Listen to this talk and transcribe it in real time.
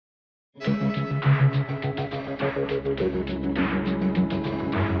What's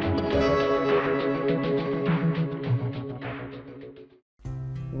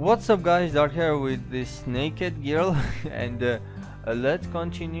up guys, Dark here with this naked girl and let's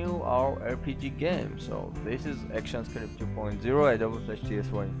continue our RPG game. So this is ActionScript 2.0 Adobe Flash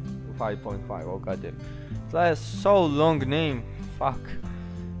TS1 5.5. Oh goddamn, it's like so long name. Fuck,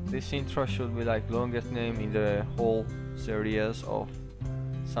 this intro should be like longest name in the whole series of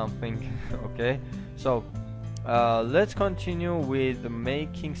something. Okay, so let's continue with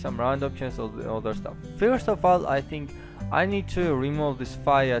making some random changes of the other stuff. First of all, I think I need to remove this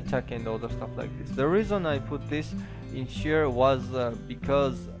fire attack and other stuff like this. The reason I put this in here was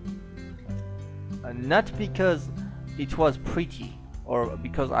because not because it was pretty or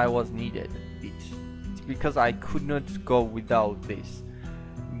because I was needed. It's because I could not go without this.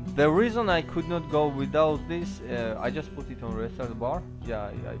 The reason I could not go without this, I just put it on restart bar. Yeah,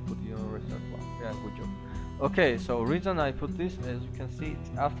 I put it on restart bar. Yeah, good job. Okay, so reason I put this, as you can see, it's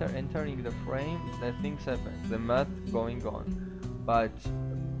after entering the frame the things happen, the math going on, but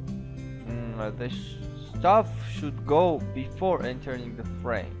the stuff should go before entering the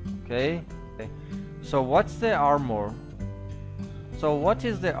frame. Okay, so what's the armor? So what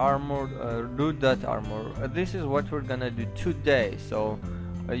is the armor? Do that armor. This is what we're gonna do today. So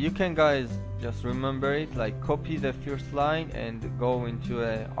you can guys just remember it, like copy the first line and go into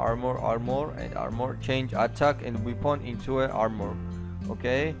a armor, change attack and weapon into a armor.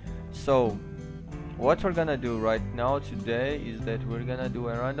 Okay, so what we're gonna do right now today is that we're gonna do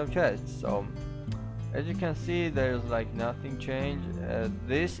a random chest. So as you can see, there's like nothing changed.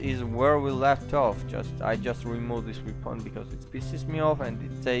 This is where we left off. I just removed this weapon because it pisses me off and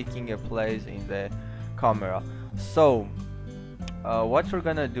it's taking a place in the camera. So what we're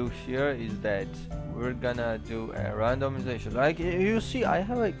gonna do here is that we're gonna do a randomization. Like you see, I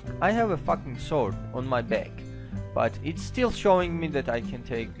have a fucking sword on my back, but it's still showing me that I can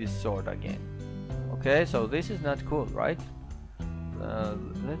take this sword again. Okay, so this is not cool, right?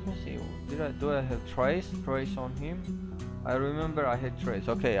 Let me see. Do I have trace on him? I remember I had trace.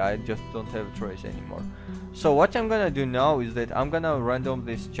 Okay, I just don't have trace anymore. So what I'm gonna do now is that I'm gonna random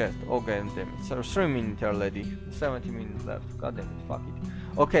this chest. Okay, damn it. So 3 minutes already. 70 minutes left. God damn it, fuck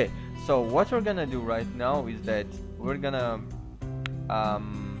it. Okay, so what we're gonna do right now is that we're going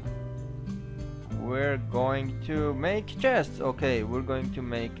to make chests. Okay, we're going to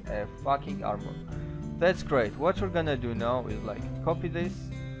make a fucking armor. That's great. What we're gonna do now is like copy this,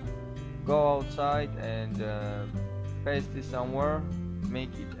 go outside and paste this somewhere, make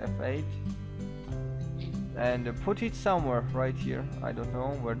it F8 and put it somewhere right here. I don't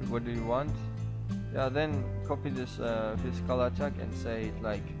know where do you want. Yeah, then copy this physical attack and say it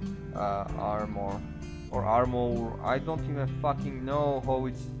like armor or armor. I don't even fucking know how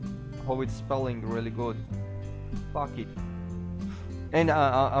it's spelling really good. Fuck it. And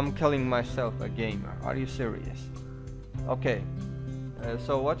I'm calling myself a gamer. Are you serious? Okay,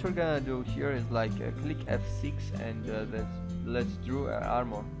 so what we're gonna do here is like click F6 and let's draw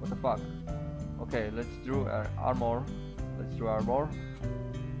armor. What the fuck? Okay, let's draw armor.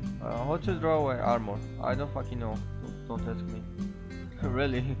 How to draw armor? I don't fucking know. Don't ask me.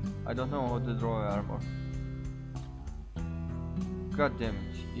 Really, I don't know how to draw armor. God damn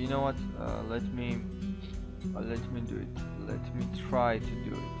it! You know what? Let me do it. Let me try to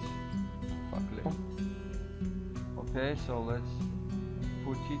do it. Fuck it. Okay, so let's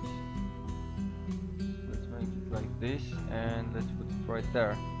put it. Let's make it like this, and let's put it right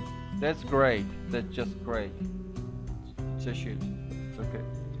there. That's great. That's just great. It's a shit. It's okay.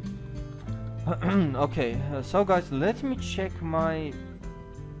 Okay, so guys, let me check my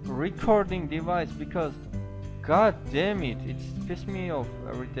recording device because god damn it, it's pissed me off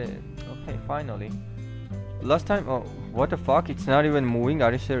every day. Okay, finally. Last time, oh, what the fuck? It's not even moving.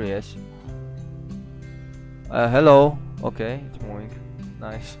 Are you serious? Hello. Okay, it's moving.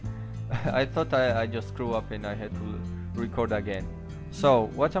 Nice. I thought I just screwed up and I had to record again. So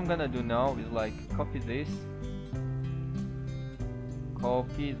what I'm gonna do now is like copy this.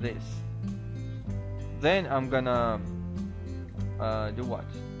 Then I'm gonna do what?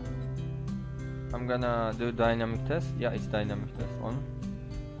 I'm gonna do dynamic test. Yeah, it's dynamic test on.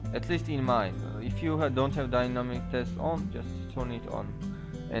 At least in mine. If you don't have dynamic test on, just turn it on.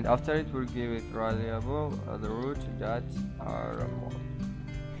 And after it, we'll give it variable the root that are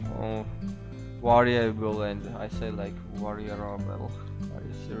variable, and I say like variable. Are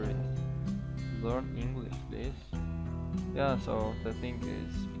you serious? Learn English, please. Yeah, so the thing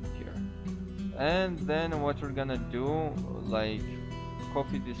is here. And then what we're gonna do, like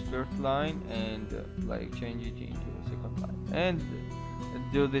copy this first line and like change it into the second line. And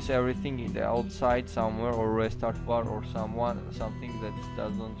do this everything in the outside somewhere, or restart bar, or something that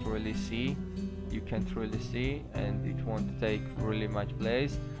doesn't really see, you can't really see, and it won't take really much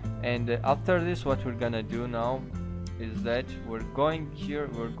place. And after this, what we're gonna do now is that we're going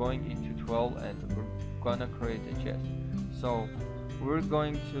into 12, and we're gonna create a chest. So we're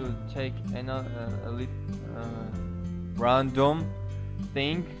going to take a random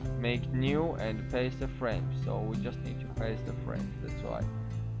thing, make new, and paste the frame. So we just need to paste the frame, that's why.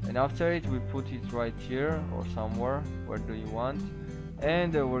 And after it, we put it right here or somewhere, where do you want,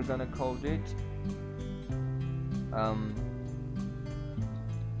 and we're gonna code it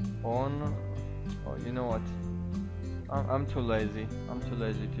on, oh, you know what, I'm too lazy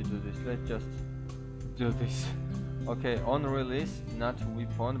to do this. Let's just do this. Okay, on release, not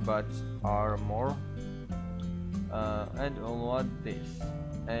weapon but armor, and load this,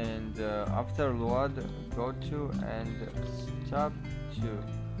 and after load, go to and stop to,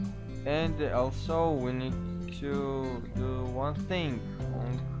 and also we need to do one thing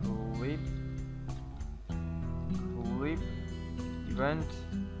on clip event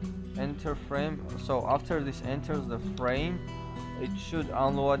enter frame. So after this enters the frame, it should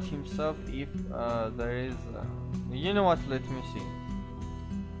unload himself if there is you know what, let me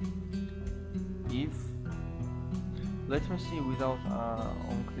see without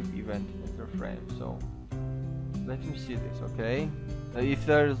on clip event enter frame. So let me see this, okay? If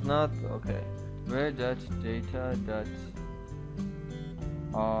there is not, okay, where that data that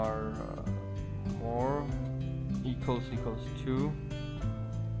are more equals 2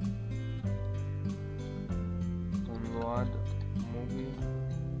 unload movie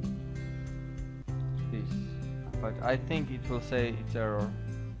this, but I think it will say it's error.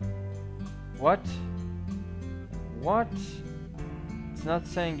 What? It's not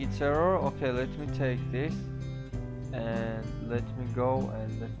saying it's error. Okay, let me take this and let me go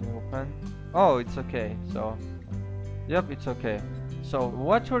and let me open. Oh, it's okay. So yep, it's okay. So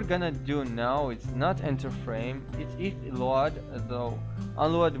what we're gonna do now is not enter frame, it's if load, though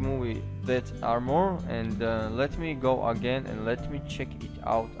unload movie that armor, and let me go again and let me check it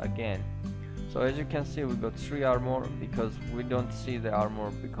out again. So as you can see, we got 3 armor because we don't see the armor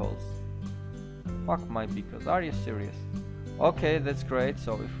because fuck my because, are you serious? Okay, that's great.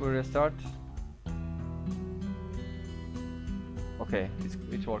 So if we restart, okay,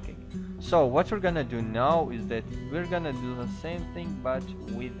 it's working. So what we're gonna do now is that we're gonna do the same thing but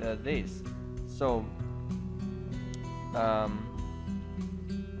with this. So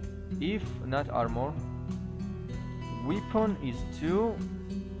if not armor, weapon is 2,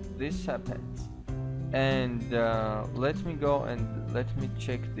 this happens. And let me go and let me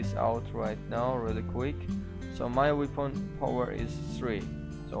check this out right now really quick. So my weapon power is 3,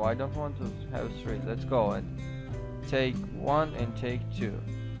 so I don't want to have 3. Let's go and take 1 and take 2.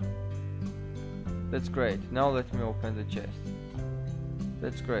 That's great. Now let me open the chest.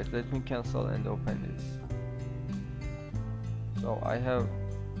 That's great. Let me cancel and open this. So I have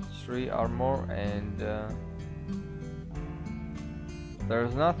 3 armor and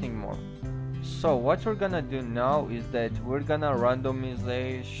there's nothing more. So what we're gonna do now is that we're gonna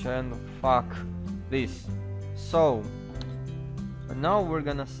randomization fuck this. So now we're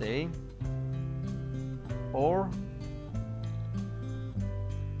gonna say or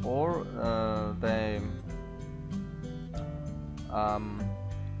the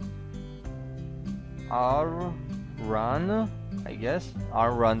our run, I guess,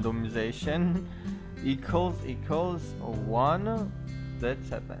 our randomization equals 1. That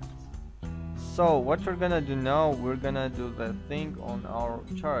happens. So what we're gonna do now, we're gonna do the thing on our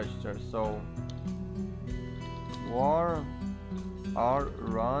character. So var our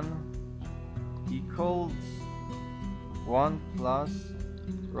run equals 1 plus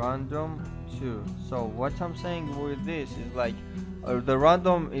random 2. So what I'm saying with this is like the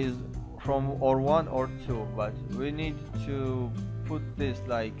random is from or 1 or 2, but we need to put this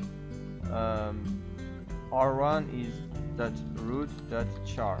like r1 is that root that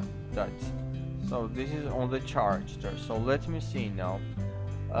char that. So this is on the character. So let me see now.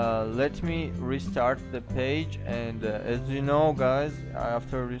 Let me restart the page, and as you know guys,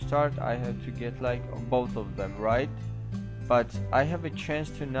 after restart I have to get like both of them, right? But I have a chance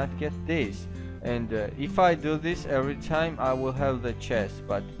to not get this, and if I do this every time I will have the chest.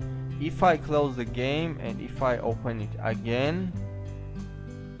 But if I close the game and if I open it again,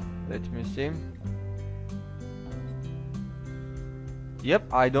 let me see.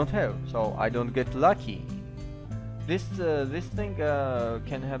 Yep, I don't have, so I don't get lucky. This thing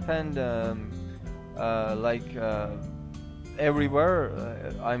can happen like everywhere.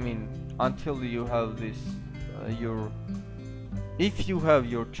 I mean, until you have this your if you have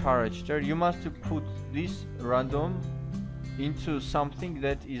your char register, you must put this random into something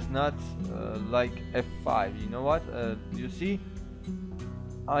that is not like F5. You know what? You see,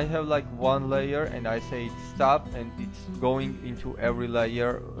 I have like one layer and I say stop, and it's going into every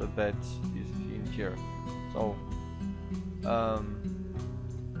layer that is in here. So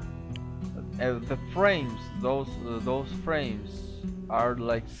the frames, those frames are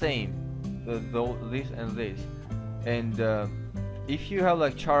like same, this and this, and if you have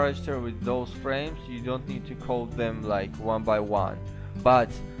like char register with those frames, you don't need to code them like one by one. But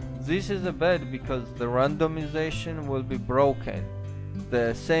this is a bad, because the randomization will be broken.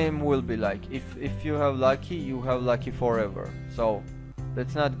 The same will be like, if you have lucky, you have lucky forever. So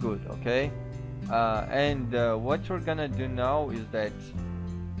that's not good, okay? And what we're gonna do now is that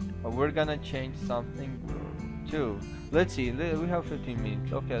we're gonna change something too. Let's see, we have 15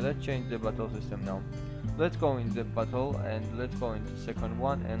 minutes. Okay, let's change the battle system now. Let's go in the battle and let's go into second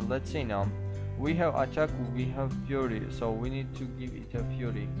one, and let's see now. We have attack, we have fury, so we need to give it a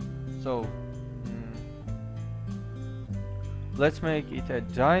fury. So let's make it a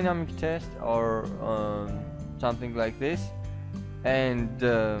dynamic test or something like this, and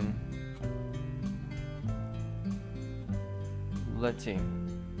let's see.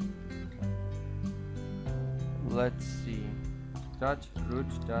 Dot root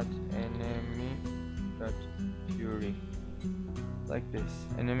dot enemy dot fury, like this,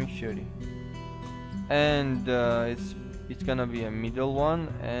 enemy fury, and it's gonna be a middle one,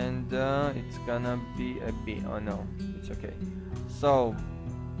 and it's gonna be a B. Oh no, it's okay. So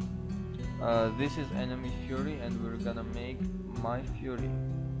this is enemy fury, and we're gonna make my fury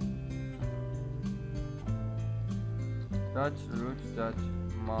dot root dot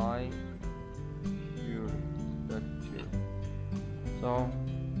my fury dot fury. So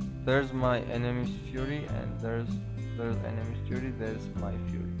there's my enemy's fury, and there's enemy's fury, there's my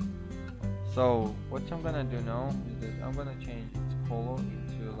fury. So what I'm gonna do now is that I'm gonna change its color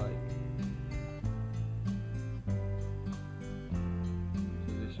into like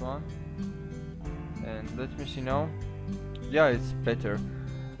this one, and let me see now. Yeah, it's better.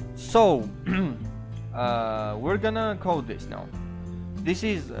 So we're gonna code this now. This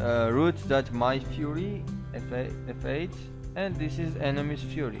is root.myFury f8, and this is enemy's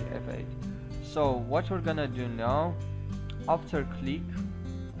fury f8. So what we're gonna do now, after click,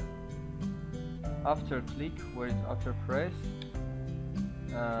 where is after press,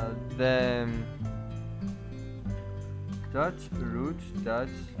 then dot root dot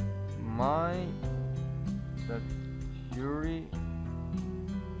my dot fury,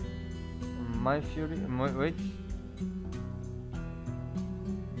 wait,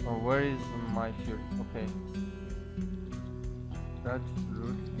 or where is my fury? Okay, dot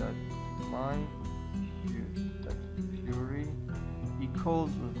root dot my fury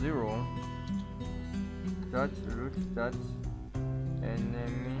equals 0 dot root dot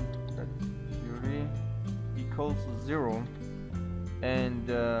enemy dot fury equals 0, and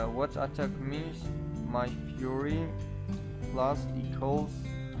what attack means my fury plus equals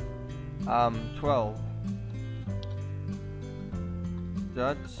 12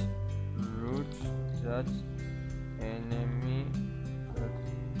 dot root dot enemy dot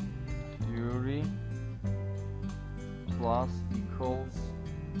fury plus equals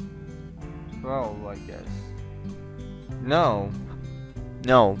 12, I guess. No.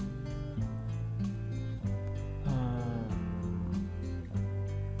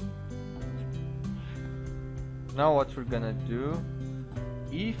 Now what we're gonna do,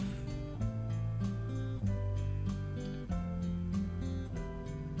 if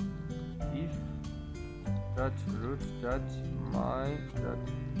dot root dot my dot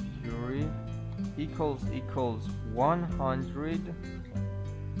fury equals 100,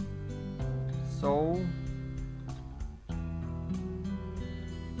 so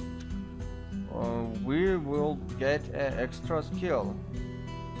we will get an extra skill,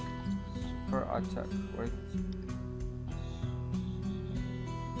 super attack. Wait,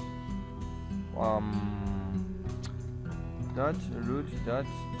 dot root dot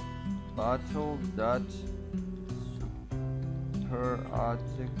battle dot super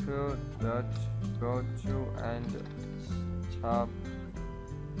article dot go to and tab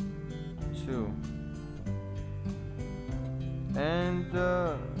 2, and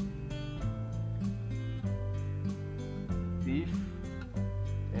if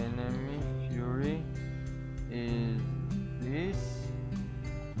enemy fury is this,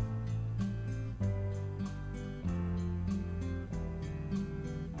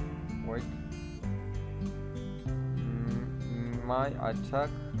 wait, my attack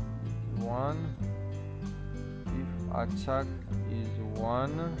is 1, if attack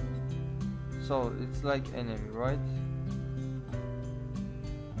 1. So it's like enemy, right?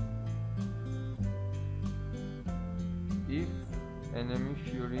 If enemy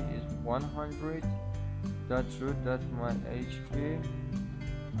fury is 100, that's root that my HP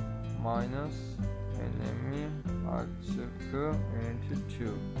minus enemy attack into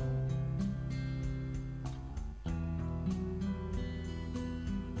 2.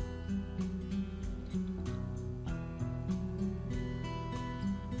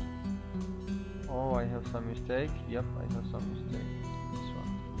 Oh, I have some mistake. Yep, I have some mistake. This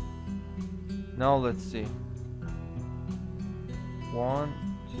one. Now let's see. 1,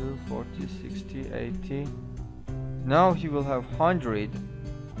 2, 40, 60, 80. Now he will have 100,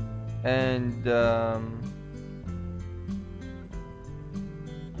 and that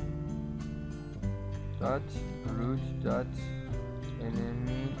root that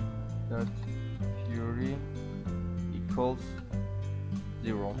enemy that fury equals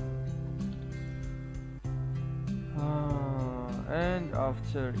 0. And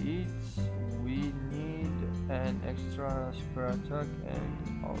after it we need an extra super attack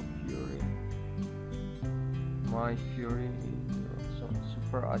and our fury. My fury is 0, so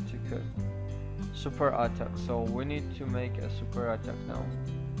super attack. So we need to make a super attack now.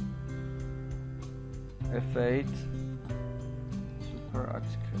 F8 super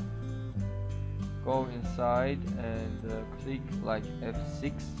attack. Go inside and click like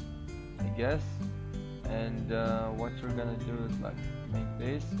F6, I guess. And what we're gonna do is like make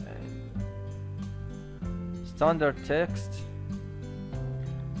this and standard text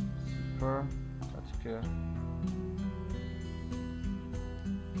super attack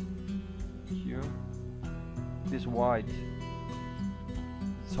Q. This white,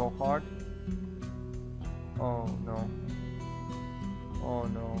 it's so hard. Oh no, oh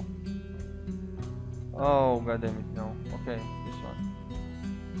no, oh god damn it, no. Okay, this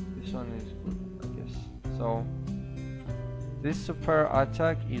one is good, I guess. So this super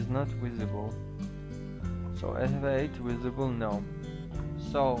attack is not visible, so F8 visible, no.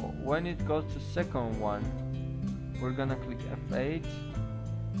 So when it goes to second one, we're gonna click F8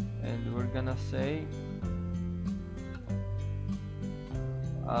 and we're gonna say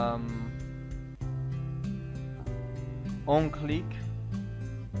on click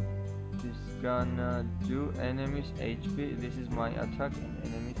is gonna do enemies HP. This is my attack and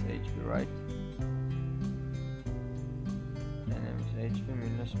enemies HP, right? Enemies HP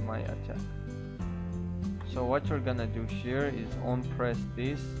minus my attack. So what we're gonna do here is on press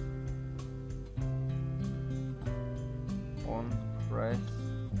this, on press,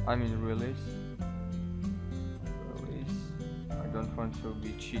 I mean release. I don't want to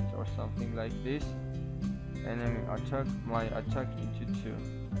be cheat or something like this. Enemy attack, my attack into 2.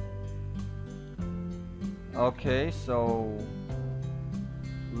 Okay, so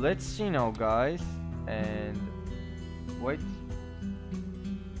let's see now, guys, and wait,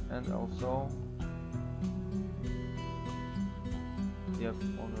 and also yep,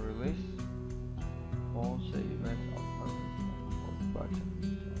 on release, all save event button.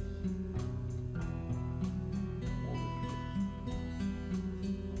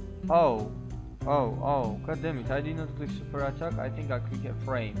 Oh, god damn it, I did not click super attack. I think I click a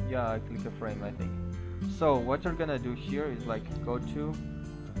frame. Yeah, I click a frame, I think. So what you're gonna do here is like go to,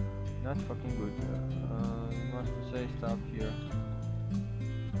 not fucking good, you must say stop here.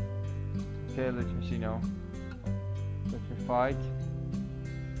 Okay, let me see now. Let me fight.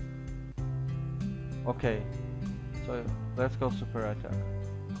 Okay, so let's go super attack.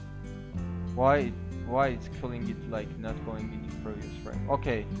 Why it's killing it, like not going into previous frame?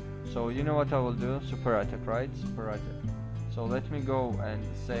 Okay, so you know what I will do? Super attack, right? Super attack. So let me go and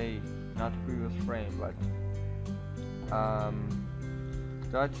say not previous frame, but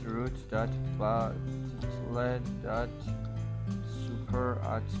that root that but let that super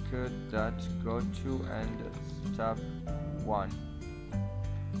attack that go to and step 1.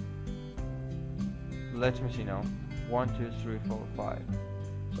 Let me see now. 1, 2, 3, 4, 5.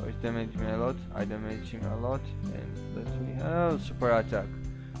 So it's damaging me a lot. I damage him a lot, and let me super attack.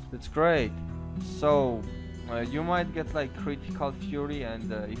 That's great. So you might get like critical fury, and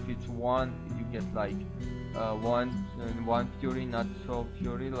if it's 1, you get like 1 fury, not 12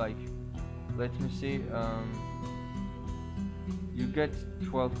 fury. Like, let me see. You get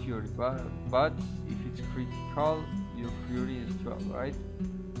 12 fury, but if it's critical, your fury is 12, right?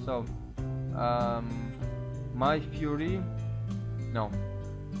 So my fury, no.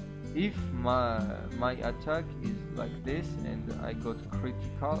 If my attack is like this and I got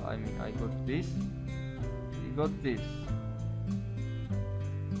critical, I mean I got this, you got this,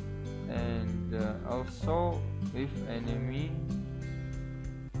 and also if enemy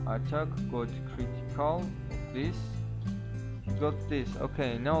attack got critical. This got this.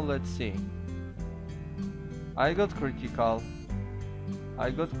 Okay, now let's see. I got critical,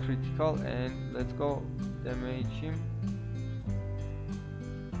 and let's go damage him.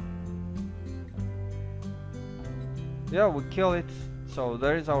 Yeah, we kill it. So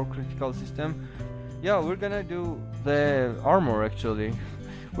there is our critical system. Yeah, we're gonna do the armor actually.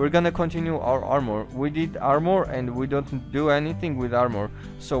 We're gonna continue our armor. We did armor and we don't do anything with armor.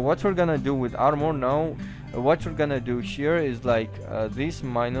 So what we're gonna do with armor now, what we're gonna do here is like this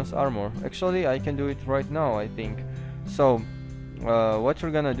minus armor. Actually, I can do it right now, I think. So what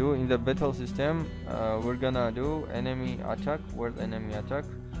we're gonna do in the battle system, we're gonna do enemy attack. Where's enemy attack?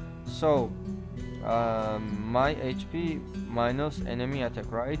 So my HP minus enemy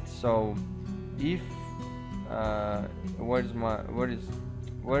attack, right? So if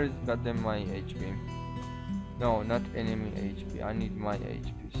where is goddamn my HP? No, not enemy HP. I need my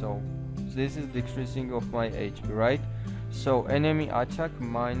HP. So this is decreasing of my HP, right? So enemy attack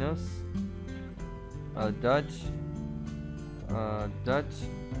minus dodge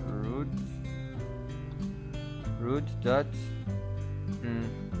root dot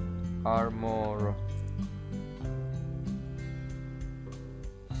armor.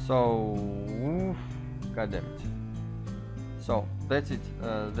 So god damn it. So that's it.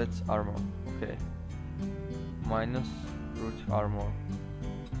 That's armor. Okay. Minus root armor.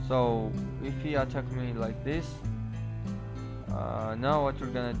 So if he attack me like this, now what we're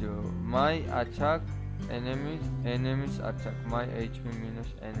gonna do? My attack, enemies attack. My HP minus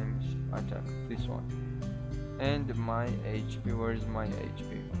enemies attack. This one. And my HP. Where is my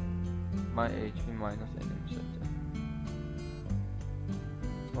HP? My HP minus enemies attack.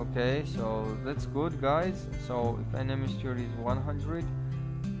 Okay, so that's good, guys. So if enemy tier is 100,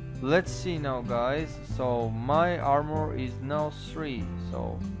 let's see now, guys. So my armor is now 3.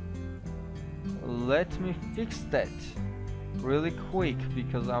 So let me fix that really quick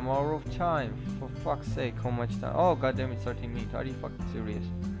because I'm out of time. For fuck's sake, how much time? Oh goddamn it, 30 minutes. Are you fucking serious?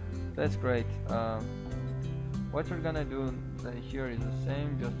 That's great. What we're gonna do here is the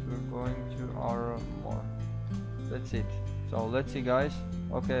same, just we're going to armor. That's it. So let's see, guys.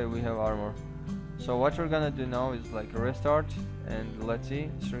 Okay, we have armor. So what we're gonna do now is like restart, and let's see,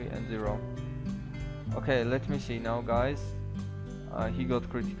 3 and 0. Okay, let me see now, guys. He got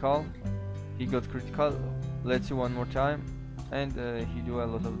critical. Let's see one more time, and he do a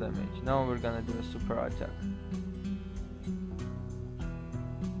lot of damage. Now we're gonna do a super attack.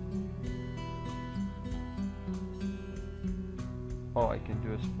 Oh, I can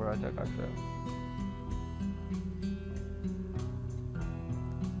do a super attack. I fail.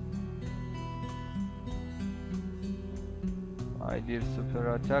 I did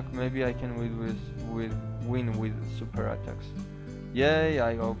super attack. Maybe I can win with super attacks. Yay!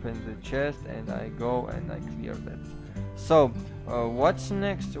 I open the chest and I go and I clear that. So what's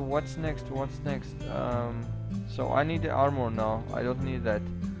next? So I need the armor now. I don't need that.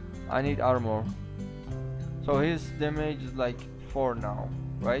 I need armor. So his damage is like 4 now,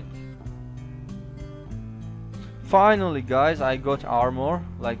 right? Finally, guys, I got armor.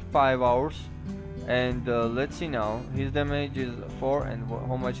 Like 5 hours. And let's see now, his damage is 4, and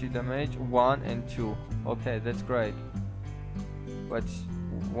how much he damage? 1 and 2. Okay, that's great. But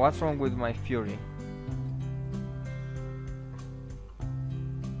what's wrong with my fury?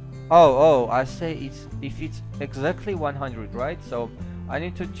 Oh, I say if it's exactly 100, right? So I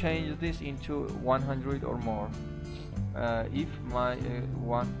need to change this into 100 or more. If my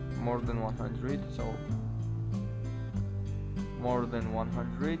more than 100, so more than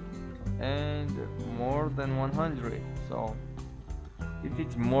 100 and more than 100. So if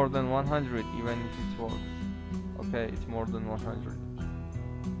it's more than 100, even if it works. Okay, it's more than 100.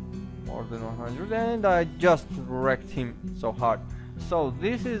 More than 100, and I just wrecked him so hard. So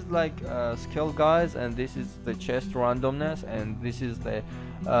this is like skill, guys, and this is the chest randomness, and this is the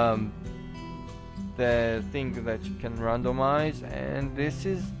thing that you can randomize, and this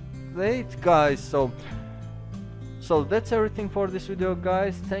is it, guys. So that's everything for this video,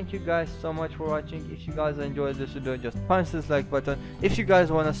 guys. Thank you guys so much for watching. If you guys enjoyed this video, just punch this like button. If you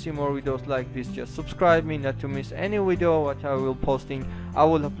guys want to see more videos like this, just subscribe me not to miss any video what I will posting. I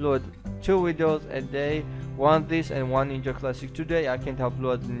will upload 2 videos a day, one this and one Ninja Classic. Today I can't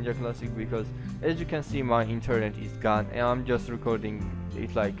upload Ninja Classic because, as you can see, my internet is gone and I'm just recording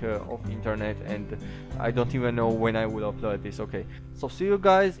it like off internet, and I don't even know when I will upload this. Okay, so see you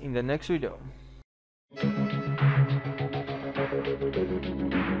guys in the next video.